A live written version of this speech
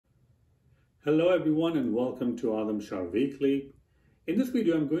Hello everyone and welcome to Azam Shah Weekly. In this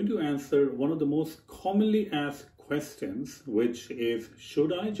video, I'm going to answer one of the most commonly asked questions, which is,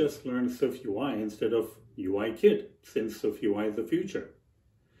 should I just learn SwiftUI instead of UIKit, since SwiftUI is the future?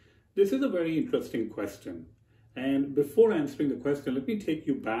 This is a very interesting question. And before answering the question, let me take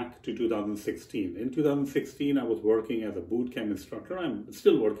you back to 2016. In 2016, I was working as a bootcamp instructor. I'm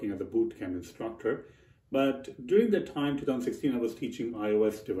still working as a bootcamp instructor. But during that time, 2016, I was teaching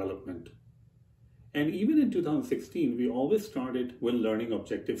iOS development. And even in 2016, we always started with learning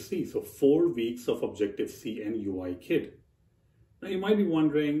Objective-C. So 4 weeks of Objective-C and UIKit. Now you might be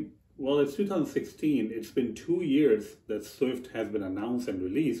wondering, well, it's 2016. It's been 2 years that Swift has been announced and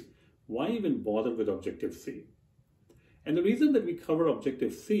released. Why even bother with Objective-C? And the reason that we cover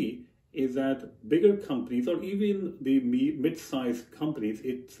Objective-C is that bigger companies, or even the mid-sized companies,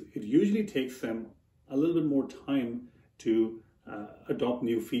 it usually takes them a little bit more time to adopt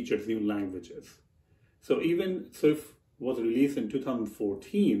new features, new languages. So even Swift was released in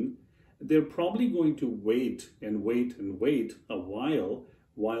 2014, they're probably going to wait and wait a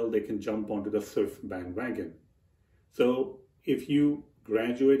while they can jump onto the Swift bandwagon. So if you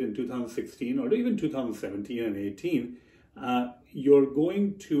graduate in 2016 or even 2017 and 18, you're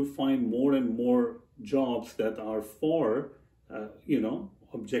going to find more and more jobs that are for,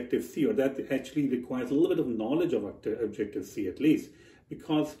 Objective-C, or that actually requires a little bit of knowledge of Objective-C at least,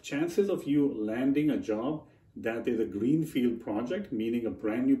 because chances of you landing a job that is a greenfield project, meaning a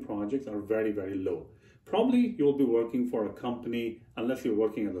brand new project, are very, very low. Probably you'll be working for a company, unless you're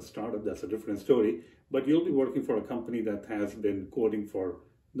working as a startup, that's a different story, but you'll be working for a company that has been coding for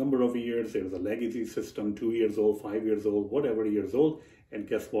a number of years. There's a legacy system, 2 years old, 5 years old, whatever years old, and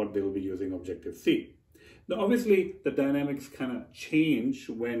guess what? They'll be using Objective-C. Now, obviously, the dynamics kind of change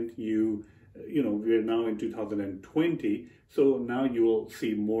when we're now in 2020, so now you will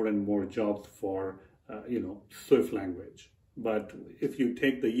see more and more jobs for, Swift language. But if you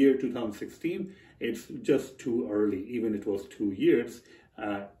take the year 2016, it's just too early. Even it was 2 years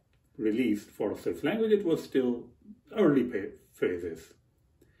released for Swift language, it was still early phases.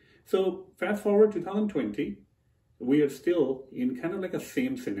 So fast forward 2020, we are still in kind of like a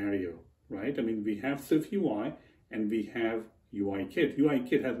same scenario, right? I mean, we have SwiftUI and we have UIKit.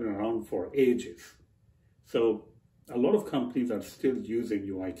 UIKit has been around for ages. So a lot of companies are still using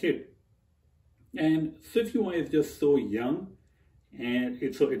UIKit. And SwiftUI is just so young, and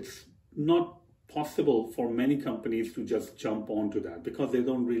it's not possible for many companies to just jump onto that because they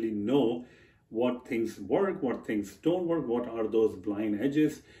don't really know what things work, what things don't work, what are those blind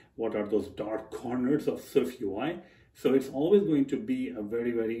edges, what are those dark corners of SwiftUI. So it's always going to be a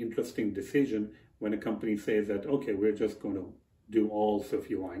very, very interesting decision when a company says that, okay, we're just going to do all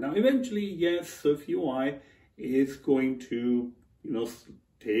SwiftUI. Now, eventually, yes, SwiftUI is going to,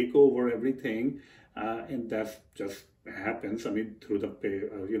 take over everything, and that just happens, through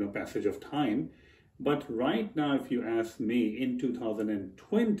the, passage of time. But right now, if you ask me, in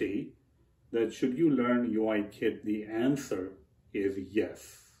 2020, that should you learn UIKit, the answer is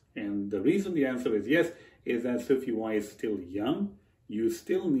yes. And the reason the answer is yes is that SwiftUI is still young. You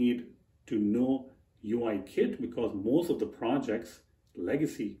still need to know UIKit because most of the projects,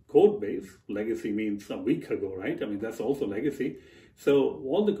 legacy code base, legacy means a week ago, right? That's also legacy. So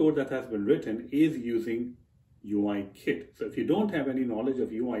all the code that has been written is using UIKit. So if you don't have any knowledge of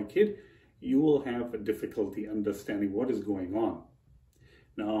UIKit, you will have a difficulty understanding what is going on.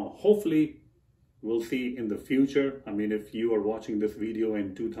 Now, hopefully, we'll see in the future. If you are watching this video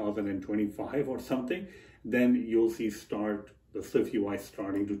in 2025 or something, then you'll see the SwiftUI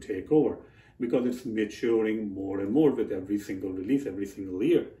starting to take over because it's maturing more and more with every single release, every single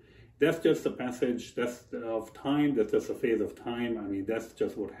year. That's just a passage of time, that's just a phase of time. That's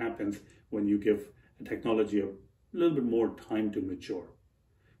just what happens when you give a technology a little bit more time to mature.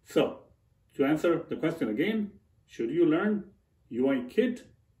 So, to answer the question again, should you learn UIKit?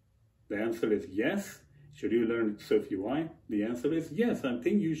 The answer is yes. Should you learn SwiftUI? The answer is yes. I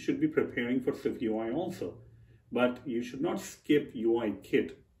think you should be preparing for SwiftUI also. But you should not skip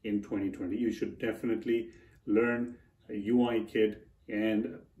UIKit in 2020. You should definitely learn UIKit,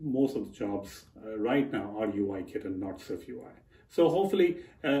 and most of the jobs right now are UIKit and not SwiftUI. So hopefully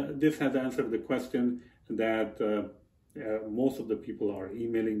this has answered the question that most of the people are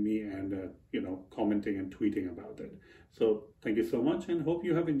emailing me and commenting and tweeting about it. So thank you so much and hope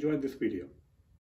you have enjoyed this video.